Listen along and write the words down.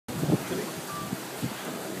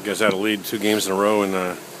You guys had a lead 2 games in a row and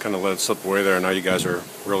kind of let it slip away there. And now you guys are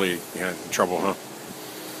really in trouble, huh?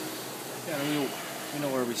 Yeah, we know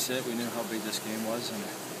where we sit. We knew how big this game was, and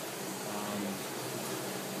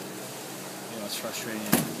it's frustrating.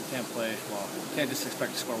 You can't play well. You can't just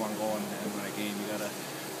expect to score 1 goal and win a game. You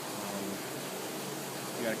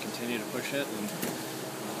gotta continue to push it. And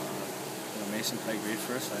Mason played great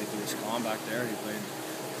for us. I think he was calm back there. He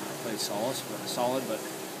played solid, but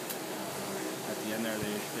at the end there, they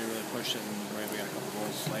really pushed it, and we got a couple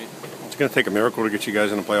goals late. It's going to take a miracle to get you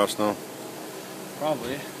guys in the playoffs now.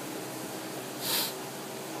 Probably.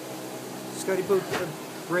 Scotty, both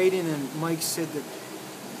Braden and Mike said that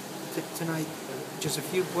tonight, just a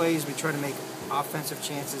few plays, we try to make offensive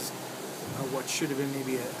chances. What should have been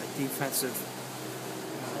maybe a defensive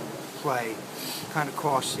play kind of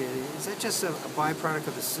cost you. Is that just a byproduct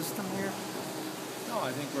of the system here? No,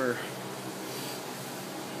 I think you're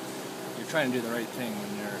trying to do the right thing when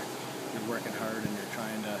you're working hard and you're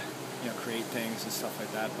trying to create things and stuff like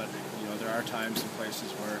that. But there are times and places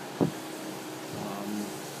where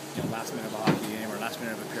last minute of a hockey game or last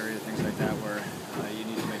minute of a period, things like that, where you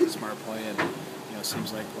need to make a smart play. And it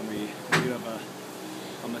seems like when we do have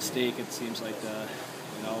a mistake, it seems like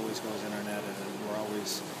it always goes in our net, and we're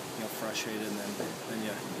always frustrated, and then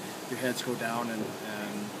your heads go down, and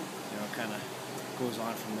kind of goes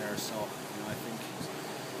on from there. So I think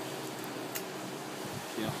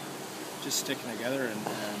just sticking together and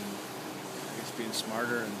I guess being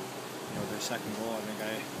smarter, and their second goal, I think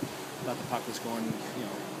I thought the puck was going,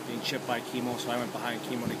 being chipped by Kimo, so I went behind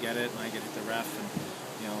Kimo to get it, and I get hit the ref, and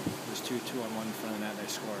there's 2-on-1 in front of the net, and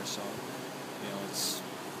they score. So it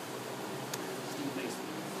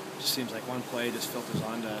just seems like one play just filters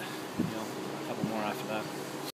on to a couple more after that.